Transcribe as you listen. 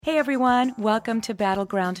Hey everyone, welcome to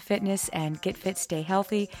Battleground Fitness and Get Fit, Stay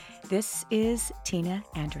Healthy. This is Tina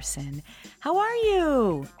Anderson. How are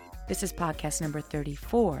you? This is podcast number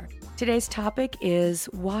 34. Today's topic is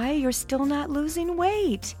why you're still not losing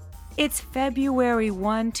weight. It's February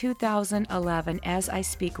 1, 2011, as I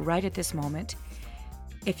speak right at this moment.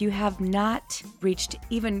 If you have not reached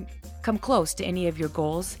even come close to any of your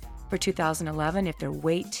goals for 2011, if they're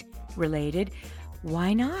weight related,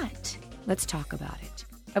 why not? Let's talk about it.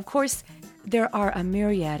 Of course, there are a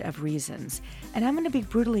myriad of reasons, and I'm going to be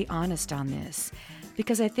brutally honest on this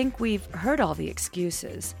because I think we've heard all the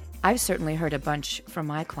excuses. I've certainly heard a bunch from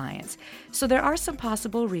my clients. So there are some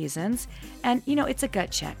possible reasons, and it's a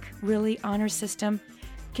gut check. Really, honor system,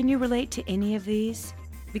 can you relate to any of these?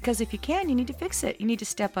 Because if you can, you need to fix it. You need to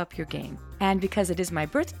step up your game. And because it is my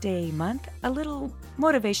birthday month, a little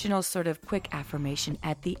motivational sort of quick affirmation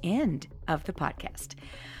at the end of the podcast.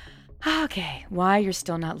 Okay, why you're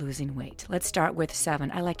still not losing weight. Let's start with 7.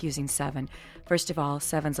 I like using 7. First of all,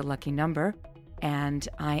 7's a lucky number, and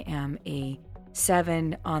I am a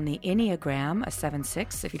 7 on the Enneagram, a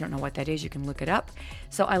 7-6. If you don't know what that is, you can look it up.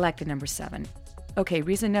 So I like the number 7. Okay,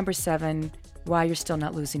 reason number 7, why you're still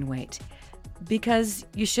not losing weight. Because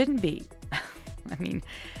you shouldn't be. I mean,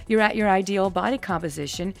 you're at your ideal body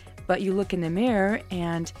composition, but you look in the mirror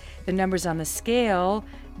and the numbers on the scale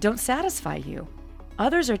don't satisfy you.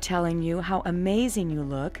 Others are telling you how amazing you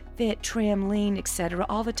look, fit, trim, lean, etc.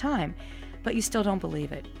 all the time, but you still don't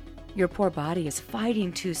believe it. Your poor body is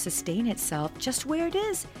fighting to sustain itself just where it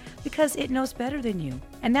is because it knows better than you.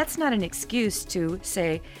 And that's not an excuse to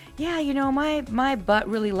say, yeah, my butt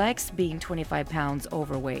really likes being 25 pounds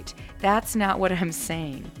overweight. That's not what I'm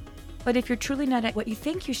saying. But if you're truly not at what you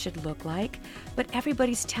think you should look like, but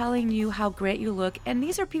everybody's telling you how great you look, and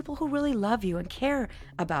these are people who really love you and care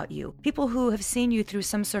about you, people who have seen you through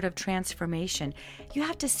some sort of transformation, you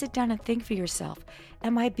have to sit down and think for yourself,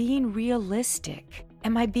 am I being realistic?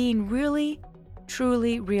 Am I being really,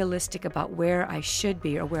 truly realistic about where I should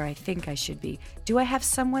be or where I think I should be? Do I have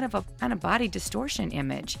somewhat of a kind of body distortion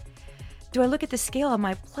image? Do I look at the scale? Am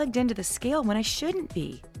I plugged into the scale when I shouldn't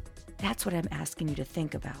be? That's what I'm asking you to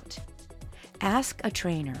think about. Ask a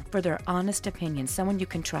trainer for their honest opinion, someone you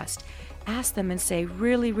can trust. Ask them and say,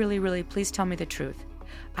 really, really, really, please tell me the truth.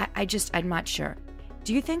 I'm not sure.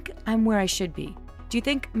 Do you think I'm where I should be? Do you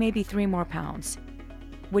think maybe 3 more pounds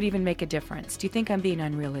would even make a difference? Do you think I'm being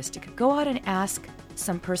unrealistic? Go out and ask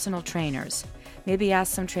some personal trainers. Maybe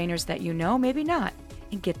ask some trainers that you know, maybe not,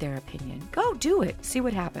 and get their opinion. Go do it. See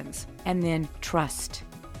what happens. And then trust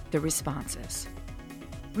the responses.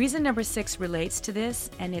 Reason number 6 relates to this,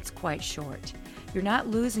 and it's quite short. You're not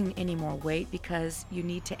losing any more weight because you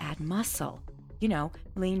need to add muscle.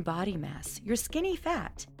 Lean body mass. You're skinny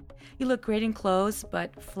fat. You look great in clothes,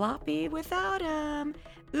 but floppy without them.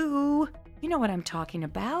 Ooh, you know what I'm talking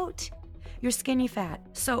about. You're skinny fat.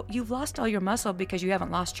 So you've lost all your muscle because you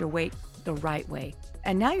haven't lost your weight the right way.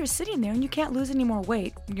 And now you're sitting there and you can't lose any more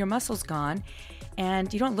weight. Your muscle's gone.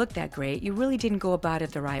 And you don't look that great. You really didn't go about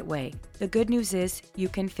it the right way. The good news is you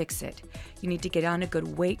can fix it. You need to get on a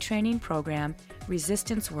good weight training program,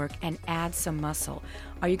 resistance work, and add some muscle.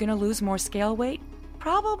 Are you going to lose more scale weight?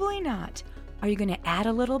 Probably not. Are you going to add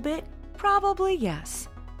a little bit? Probably yes.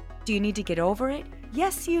 Do you need to get over it?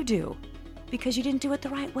 Yes, you do. Because you didn't do it the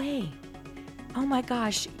right way. Oh my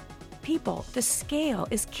gosh. People, the scale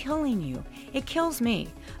is killing you. It kills me.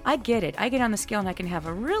 I get it. I get on the scale and I can have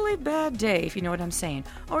a really bad day, if you know what I'm saying,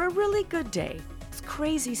 or a really good day. It's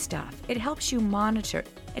crazy stuff. It helps you monitor.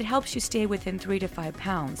 It helps you stay within 3 to 5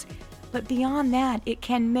 pounds. But beyond that, it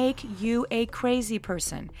can make you a crazy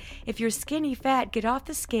person. If you're skinny fat, get off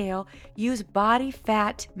the scale, use body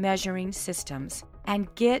fat measuring systems,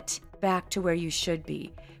 and get back to where you should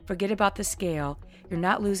be. Forget about the scale. You're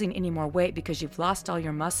not losing any more weight because you've lost all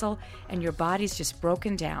your muscle and your body's just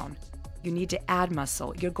broken down. You need to add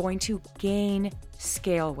muscle. You're going to gain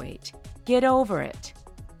scale weight. Get over it.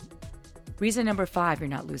 Reason number 5, you're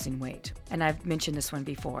not losing weight. And I've mentioned this one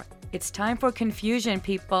before. It's time for confusion,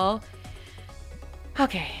 people.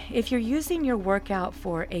 Okay, if you're using your workout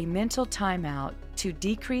for a mental timeout to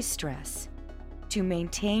decrease stress, to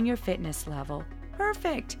maintain your fitness level,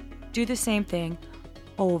 perfect. Do the same thing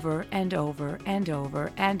over and over and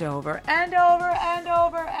over and over and over and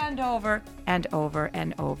over and over and over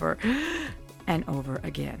and over and over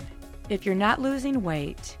again. If you're not losing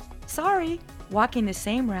weight, sorry, walking the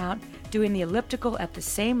same route, doing the elliptical at the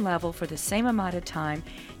same level for the same amount of time,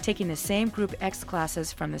 taking the same group X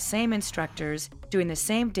classes from the same instructors, doing the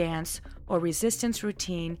same dance or resistance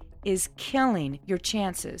routine is killing your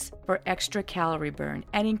chances for extra calorie burn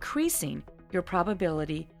and increasing your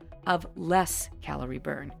probability of less calorie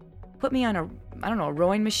burn. Put me on a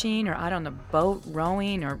rowing machine or out on the boat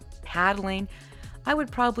rowing or paddling. I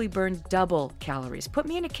would probably burn double calories. Put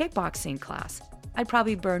me in a kickboxing class. I'd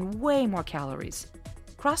probably burn way more calories.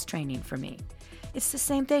 Cross-training for me. It's the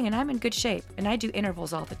same thing, and I'm in good shape, and I do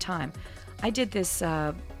intervals all the time. I did this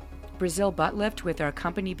Brazil butt lift with our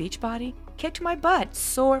company Beachbody. Kicked my butt,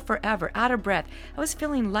 sore forever, out of breath. I was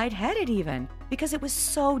feeling lightheaded even because it was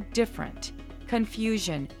so different.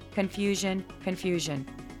 Confusion, confusion, confusion.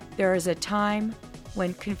 There is a time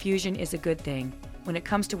when confusion is a good thing. When it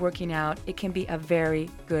comes to working out, it can be a very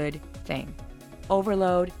good thing.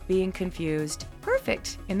 Overload, being confused,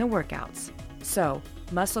 perfect in the workouts. So,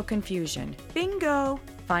 muscle confusion, bingo,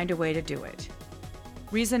 find a way to do it.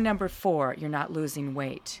 Reason number 4, you're not losing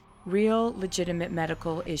weight. Real, legitimate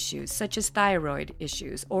medical issues, such as thyroid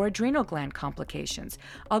issues or adrenal gland complications.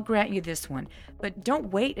 I'll grant you this one, but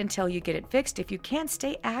don't wait until you get it fixed. If you can't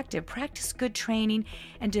stay active, practice good training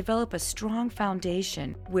and develop a strong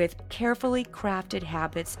foundation with carefully crafted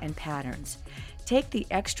habits and patterns. Take the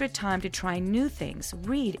extra time to try new things,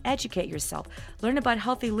 read, educate yourself, learn about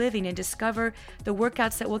healthy living, and discover the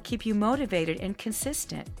workouts that will keep you motivated and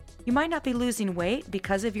consistent. You might not be losing weight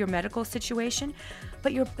because of your medical situation,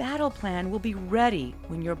 but your battle plan will be ready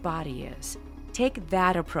when your body is. Take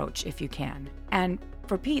that approach if you can. And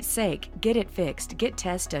for Pete's sake, get it fixed, get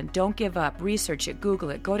tested, don't give up, research it,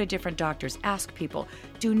 Google it, go to different doctors, ask people.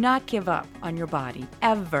 Do not give up on your body,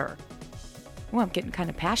 ever. Well, I'm getting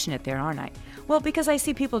kind of passionate there, aren't I? Well, because I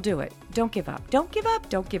see people do it. Don't give up. Don't give up.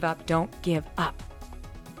 Don't give up. Don't give up.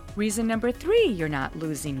 Reason number 3, you're not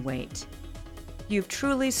losing weight. You've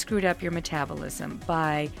truly screwed up your metabolism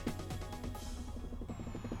by...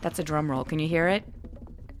 That's a drum roll. Can you hear it?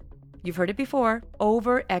 You've heard it before.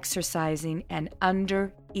 Over-exercising and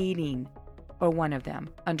under-eating. Or one of them,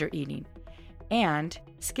 under-eating. And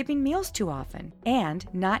skipping meals too often. And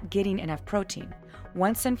not getting enough protein.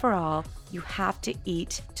 Once and for all, you have to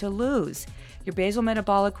eat to lose. Your basal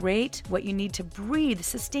metabolic rate, what you need to breathe,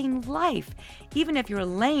 sustain life. Even if you're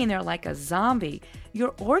laying there like a zombie,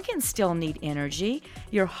 your organs still need energy.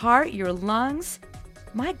 Your heart, your lungs.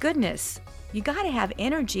 My goodness, you got to have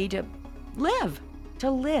energy to live. To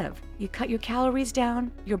live. You cut your calories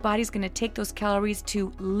down, your body's going to take those calories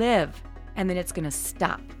to live. And then it's going to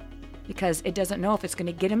stop because it doesn't know if it's going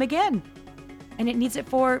to get them again. And it needs it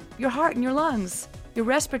for your heart and your lungs. Your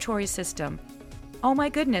respiratory system. Oh my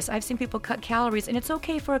goodness, I've seen people cut calories and it's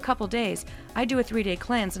okay for a couple days. I do a 3-day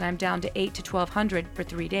cleanse and I'm down to 8 to 1,200 for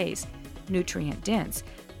 3 days. Nutrient dense.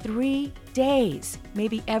 3 days,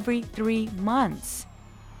 maybe every 3 months.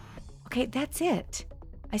 Okay, that's it.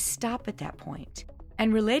 I stop at that point.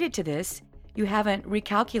 And related to this, you haven't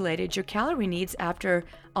recalculated your calorie needs after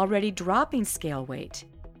already dropping scale weight.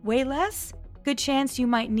 Weigh less? Good chance you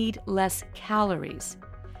might need less calories.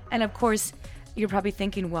 And of course, you're probably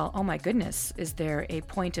thinking, well, oh my goodness, is there a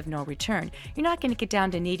point of no return? You're not going to get down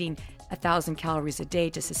to needing 1,000 calories a day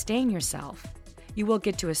to sustain yourself. You will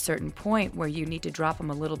get to a certain point where you need to drop them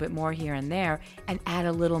a little bit more here and there and add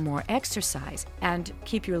a little more exercise and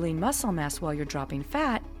keep your lean muscle mass while you're dropping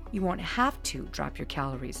fat. You won't have to drop your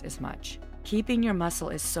calories as much. Keeping your muscle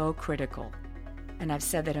is so critical. And I've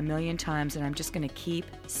said that a million times, and I'm just going to keep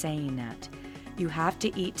saying that. You have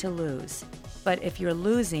to eat to lose. But if you're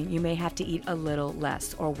losing, you may have to eat a little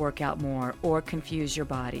less or work out more or confuse your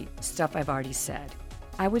body. Stuff I've already said.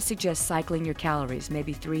 I would suggest cycling your calories,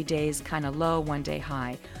 maybe 3 days kind of low, 1 day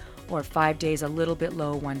high, or 5 days a little bit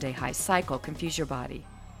low, 1 day high. Cycle, confuse your body,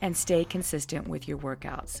 and stay consistent with your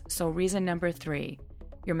workouts. So reason number 3,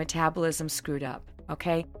 your metabolism screwed up,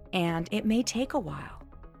 okay? And it may take a while.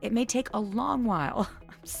 It may take a long while.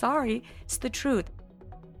 I'm sorry, it's the truth.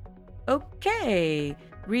 Okay,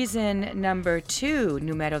 reason number 2,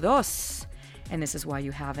 número 2, and this is why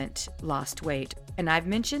you haven't lost weight. And I've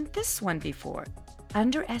mentioned this one before.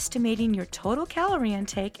 Underestimating your total calorie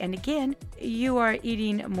intake, and again, you are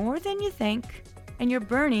eating more than you think, and you're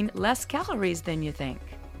burning less calories than you think.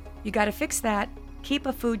 You got to fix that. Keep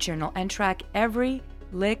a food journal and track every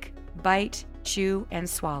lick, bite, chew, and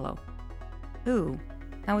swallow. Ooh,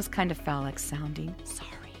 that was kind of phallic sounding. Sorry.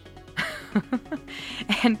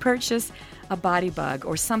 And purchase a body bug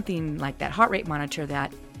or something like that, heart rate monitor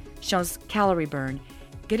that shows calorie burn.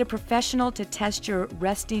 Get a professional to test your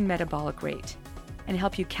resting metabolic rate and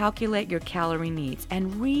help you calculate your calorie needs and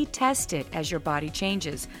retest it as your body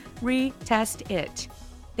changes. Retest it.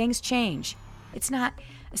 Things change. It's not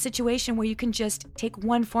a situation where you can just take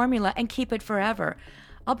one formula and keep it forever.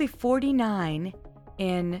 I'll be 49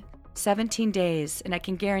 in 17 days, and I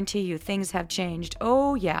can guarantee you things have changed.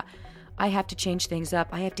 Oh, yeah. I have to change things up.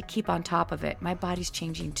 I have to keep on top of it. My body's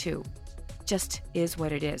changing too. Just is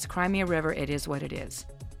what it is. Cry me a river, it is what it is.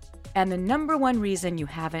 And the number one reason you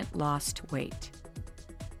haven't lost weight,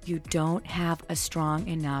 you don't have a strong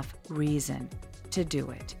enough reason to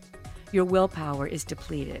do it. Your willpower is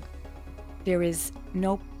depleted. There is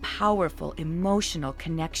no powerful emotional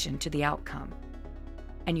connection to the outcome,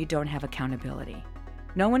 and you don't have accountability.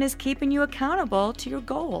 No one is keeping you accountable to your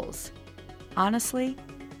goals. Honestly,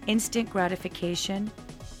 instant gratification,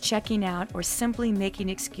 checking out, or simply making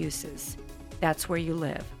excuses, that's where you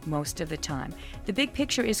live most of the time. The big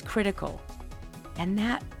picture is critical. And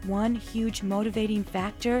that one huge motivating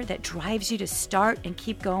factor that drives you to start and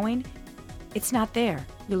keep going, it's not there.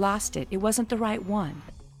 You lost it. It wasn't the right one.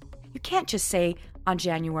 You can't just say on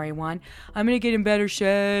January 1, I'm going to get in better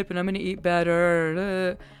shape and I'm going to eat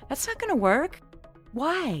better. That's not going to work.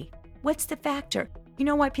 Why? What's the factor? You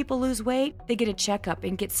know why people lose weight? They get a checkup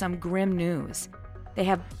and get some grim news. They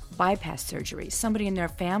have bypass surgery. Somebody in their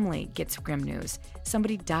family gets grim news.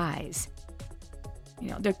 Somebody dies.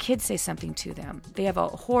 Their kids say something to them. They have a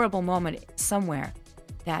horrible moment somewhere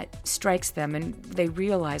that strikes them and they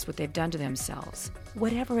realize what they've done to themselves.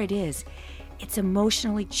 Whatever it is, it's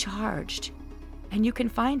emotionally charged. And you can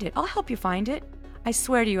find it. I'll help you find it. I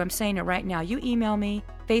swear to you, I'm saying it right now. You email me,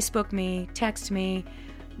 Facebook me, text me,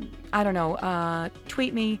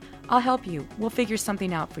 tweet me. I'll help you. We'll figure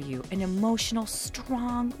something out for you. An emotional,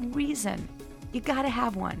 strong reason. You gotta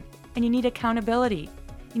have one. And you need accountability.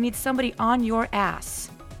 You need somebody on your ass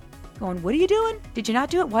going, what are you doing? Did you not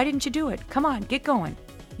do it? Why didn't you do it? Come on, get going.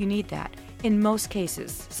 You need that. In most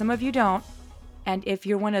cases. Some of you don't. And if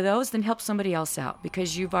you're one of those, then help somebody else out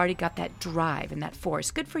because you've already got that drive and that force.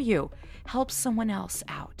 Good for you. Help someone else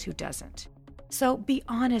out who doesn't. So be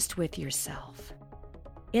honest with yourself.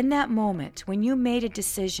 In that moment, when you made a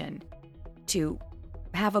decision to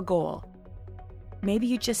have a goal, maybe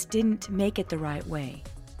you just didn't make it the right way.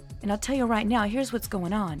 And I'll tell you right now, here's what's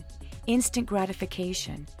going on. Instant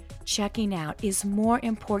gratification, checking out is more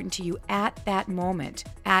important to you at that moment,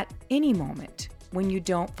 at any moment, when you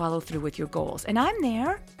don't follow through with your goals. And I'm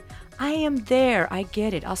there. I am there. I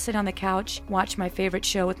get it. I'll sit on the couch, watch my favorite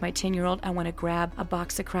show with my 10-year-old. I want to grab a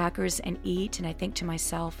box of crackers and eat. And I think to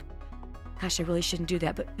myself, gosh, I really shouldn't do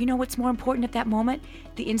that. But you know what's more important at that moment?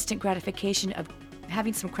 The instant gratification of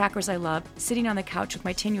having some crackers I love, sitting on the couch with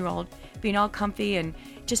my 10-year-old, being all comfy and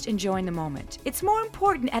just enjoying the moment. It's more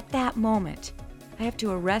important at that moment. I have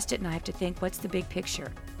to arrest it and I have to think, what's the big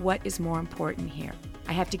picture? What is more important here?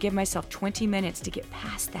 I have to give myself 20 minutes to get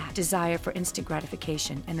past that desire for instant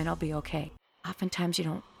gratification, and then I'll be okay. Oftentimes you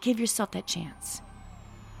don't give yourself that chance.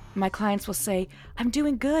 My clients will say, I'm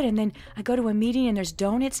doing good, and then I go to a meeting and there's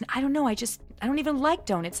donuts, and I don't know, I don't even like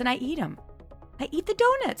donuts, and I eat them. I eat the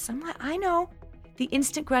donuts. I'm like, I know. The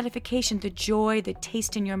instant gratification, the joy, the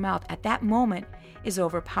taste in your mouth at that moment is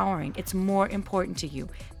overpowering. It's more important to you.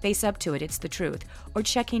 Face up to it. It's the truth. Or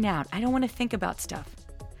checking out. I don't want to think about stuff.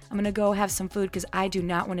 I'm going to go have some food because I do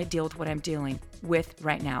not want to deal with what I'm dealing with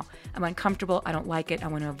right now. I'm uncomfortable. I don't like it. I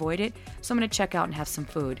want to avoid it. So I'm going to check out and have some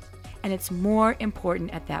food. And it's more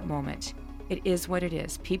important at that moment. It is what it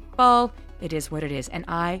is. People, it is what it is. And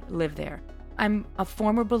I live there. I'm a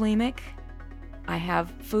former bulimic. I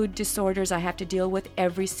have food disorders I have to deal with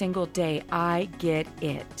every single day. I get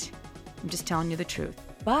it. I'm just telling you the truth.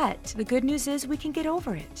 But the good news is we can get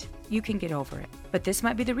over it. You can get over it. But this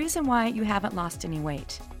might be the reason why you haven't lost any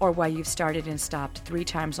weight or why you've started and stopped 3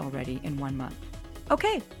 times already in 1 month.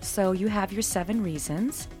 Okay, so you have your 7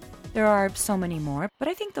 reasons. There are so many more, but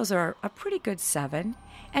I think those are a pretty good 7.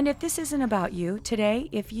 And if this isn't about you today,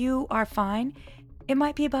 if you are fine, it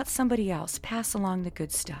might be about somebody else. Pass along the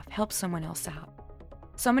good stuff. Help someone else out.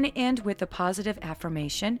 So I'm going to end with a positive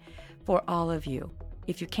affirmation for all of you.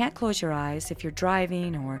 If you can't close your eyes, if you're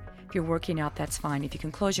driving or if you're working out, that's fine. If you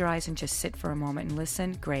can close your eyes and just sit for a moment and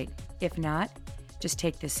listen, great. If not, just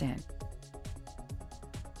take this in.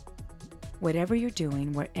 Whatever you're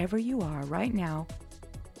doing, wherever you are right now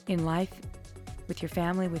in life, with your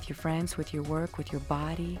family, with your friends, with your work, with your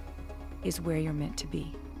body, is where you're meant to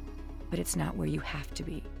be. But it's not where you have to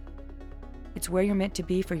be. It's where you're meant to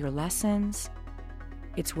be for your lessons.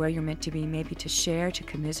 It's where you're meant to be maybe to share, to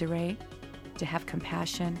commiserate, to have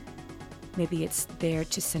compassion. Maybe it's there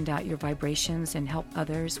to send out your vibrations and help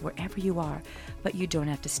others wherever you are, but you don't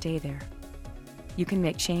have to stay there. You can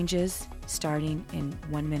make changes starting in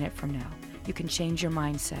 1 minute from now. You can change your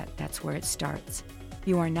mindset. That's where it starts.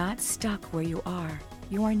 You are not stuck where you are.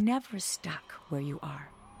 You are never stuck where you are.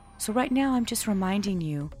 So right now, I'm just reminding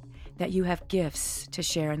you that you have gifts to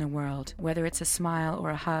share in the world, whether it's a smile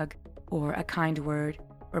or a hug or a kind word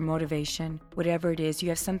or motivation, whatever it is, you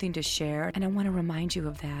have something to share, and I want to remind you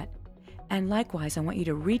of that. And likewise, I want you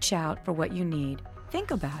to reach out for what you need.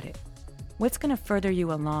 Think about it. What's going to further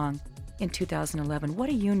you along in 2011? What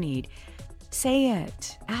do you need? Say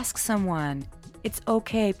it. Ask someone. It's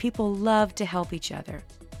okay. People love to help each other.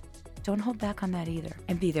 Don't hold back on that either,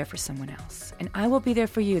 and be there for someone else. And I will be there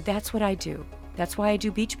for you. That's what I do. That's why I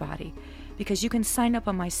do Beachbody, because you can sign up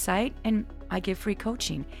on my site and I give free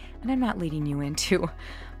coaching. And I'm not leading you into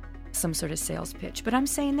some sort of sales pitch, but I'm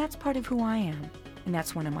saying that's part of who I am. And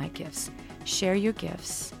that's one of my gifts. Share your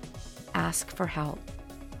gifts. Ask for help.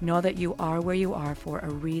 Know that you are where you are for a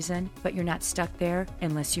reason, but you're not stuck there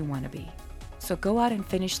unless you want to be. So go out and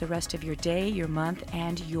finish the rest of your day, your month,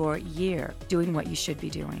 and your year doing what you should be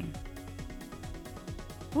doing.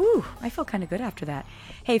 Woo, I feel kind of good after that.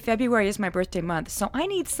 Hey, February is my birthday month, so I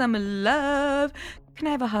need some love. Can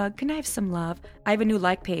I have a hug? Can I have some love? I have a new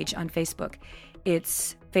like page on Facebook.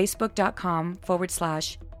 It's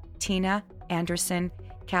facebook.com/Tina Anderson,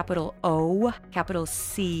 capital O, capital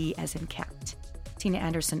C as in cat. Tina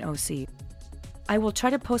Anderson OC. I will try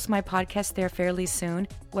to post my podcast there fairly soon.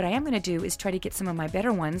 What I am going to do is try to get some of my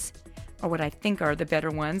better ones, or what I think are the better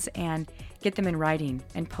ones, and get them in writing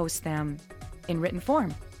and post them in written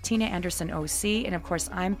form. Tina Anderson OC, and of course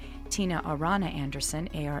I'm Tina Arana Anderson,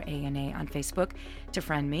 Arana on Facebook, to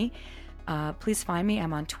friend me. Please find me.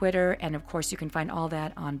 I'm on Twitter, and of course you can find all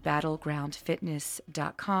that on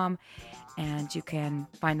battlegroundfitness.com, and you can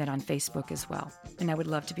find that on Facebook as well. And I would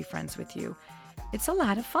love to be friends with you. It's a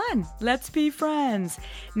lot of fun. Let's be friends.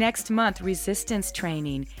 Next month, resistance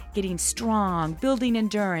training, getting strong, building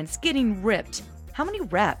endurance, getting ripped. How many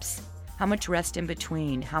reps? How much rest in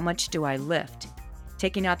between? How much do I lift?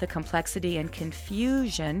 Taking out the complexity and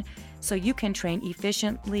confusion so you can train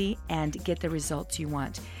efficiently and get the results you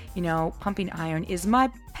want. You know, pumping iron is my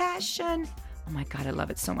passion. Oh my God, I love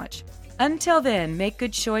it so much. Until then, make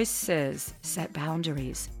good choices, set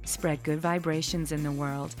boundaries, spread good vibrations in the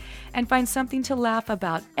world, and find something to laugh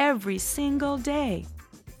about every single day.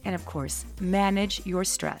 And of course, manage your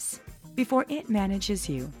stress before it manages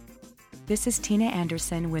you. This is Tina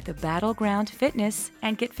Anderson with Battleground Fitness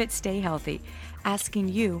and Get Fit Stay Healthy, asking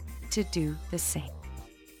you to do the same.